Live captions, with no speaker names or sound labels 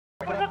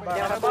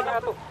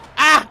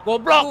Ah,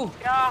 goblok.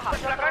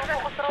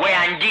 Woi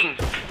anjing,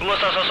 lu nggak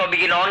usah sosok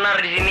bikin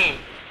onar di sini.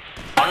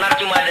 Onar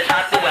cuma ada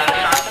satu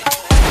bangsa.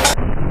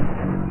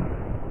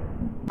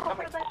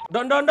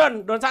 Don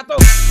satu.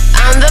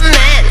 I'm the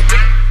man.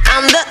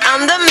 I'm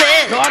the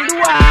man. Don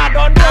dua.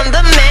 I'm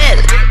the man.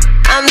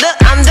 I'm the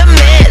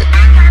man.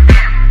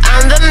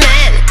 I'm the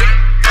man.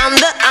 I'm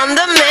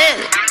the man.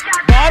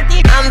 Don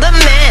tiga. I'm the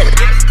man.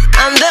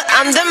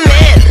 I'm the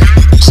man.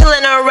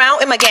 Chilling around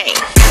with my gang.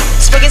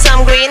 Smoking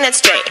some green and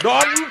straight.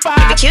 Don If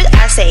empat. you cute,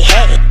 I say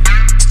hey.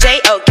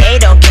 Straight, okay,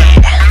 don't care.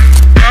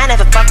 I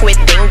never fuck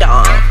with ding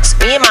dongs.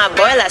 Me and my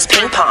boy, let's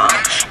ping pong.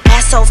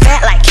 Ass so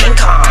fat like King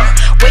Kong.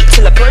 Wait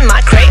till I put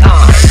my cray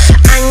on.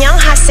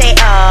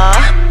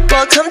 안녕하세요.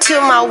 Welcome to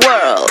my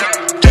world.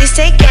 Please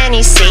take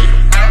any seat.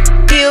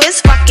 View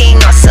is fucking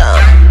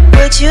awesome.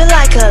 Would you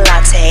like a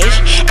latte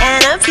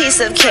and a piece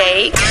of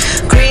cake?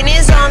 Green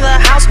is on the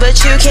house, but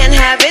you can't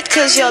have it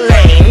cause you're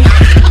lame.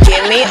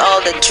 Give me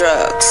all the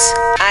drugs.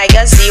 I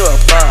got $0.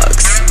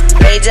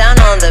 Lay down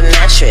on the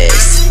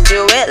mattress.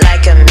 Do it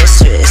like a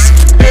mistress.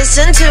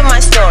 Listen to my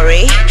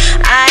story.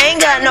 I ain't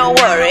got no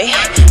worry.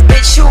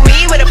 Bitch, shoot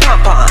me with a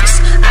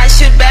pom-poms. I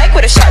shoot back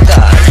with a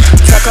shotgun.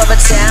 Tuck over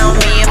town.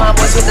 Me and my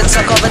boys with the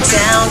tuck over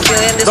town.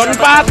 Killing this Don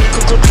empat.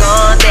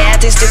 They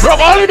acting stupid.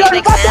 Brokoli don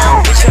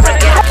empat. Bitch, you're a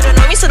gal. You don't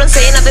know me, so don't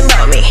say nothing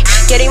about me.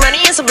 Getting money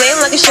and some blame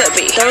like it should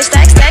be. Throwing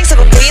stacks of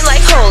a green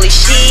like holy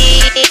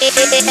shit.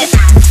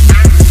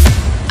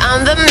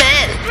 I'm the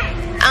man.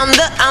 I'm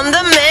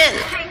the man.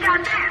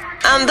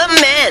 I'm the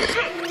man.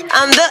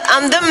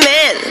 I'm the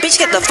man. Bitch,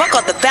 get the fuck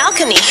off the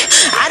balcony.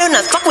 I do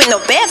not fuck with no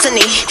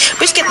Bethany.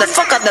 Bitch, get the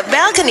fuck off the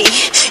balcony.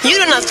 You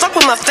do not fuck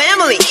with my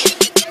family.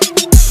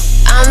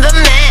 I'm the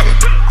man.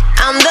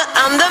 I'm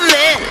the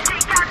man.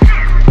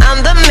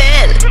 I'm the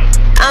man.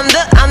 I'm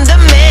the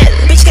man.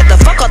 Bitch, get the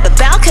fuck off the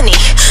balcony.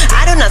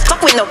 I do not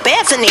fuck with no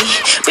Bethany.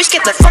 Bitch,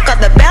 get the fuck off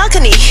the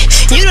balcony.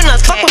 You do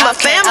not fuck with my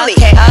family.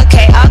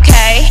 Okay.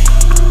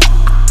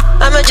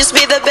 I'ma just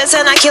be the best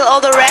and I kill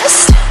all the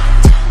rest.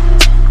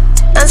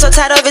 I'm so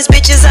tired of his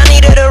bitches, I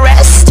needed a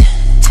rest.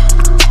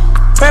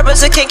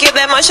 Rappers who can't get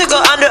that much should go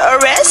under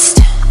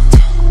arrest.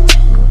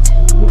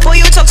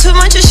 Boy, you talk too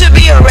much, it should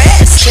be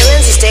arrest.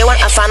 Killing since day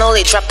one, I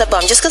finally dropped the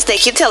bomb. Just cause they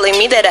keep telling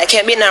me that I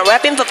can't be not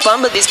rapping for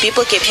fun. But these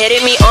people keep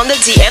hitting me on the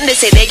DM. They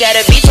say they got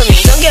a beat for me.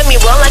 Don't get me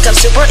wrong, like I'm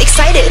super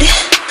excited,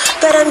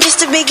 but I'm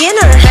just a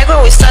beginner. Back when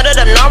we started,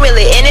 I'm not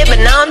really in it,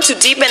 but now I'm too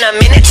deep and I'm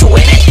in it to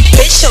win it.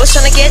 Bitch, I was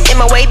trying to get in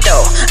my way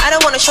though. I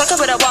don't want a shortcut,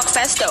 but I walk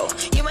fast though.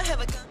 You might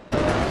have a gun.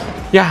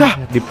 Ya,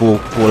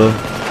 dipukul.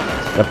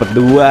 Dapat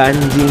 2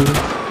 anjing.